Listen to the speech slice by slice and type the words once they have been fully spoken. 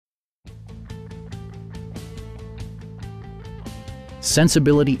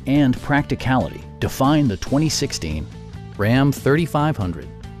Sensibility and practicality define the 2016 Ram 3500.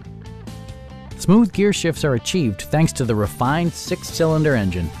 Smooth gear shifts are achieved thanks to the refined 6-cylinder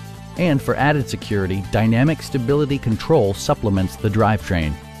engine, and for added security, dynamic stability control supplements the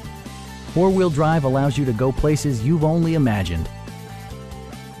drivetrain. Four-wheel drive allows you to go places you've only imagined.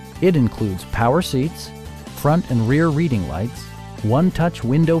 It includes power seats, front and rear reading lights, one-touch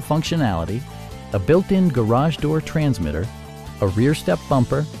window functionality, a built-in garage door transmitter, a rear step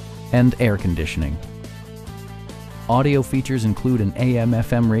bumper, and air conditioning. Audio features include an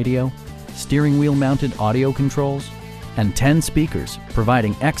AM/FM radio, steering wheel mounted audio controls, and 10 speakers,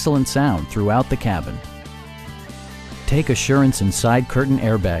 providing excellent sound throughout the cabin. Take assurance in side curtain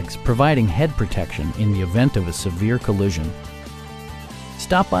airbags, providing head protection in the event of a severe collision.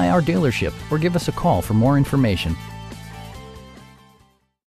 Stop by our dealership or give us a call for more information.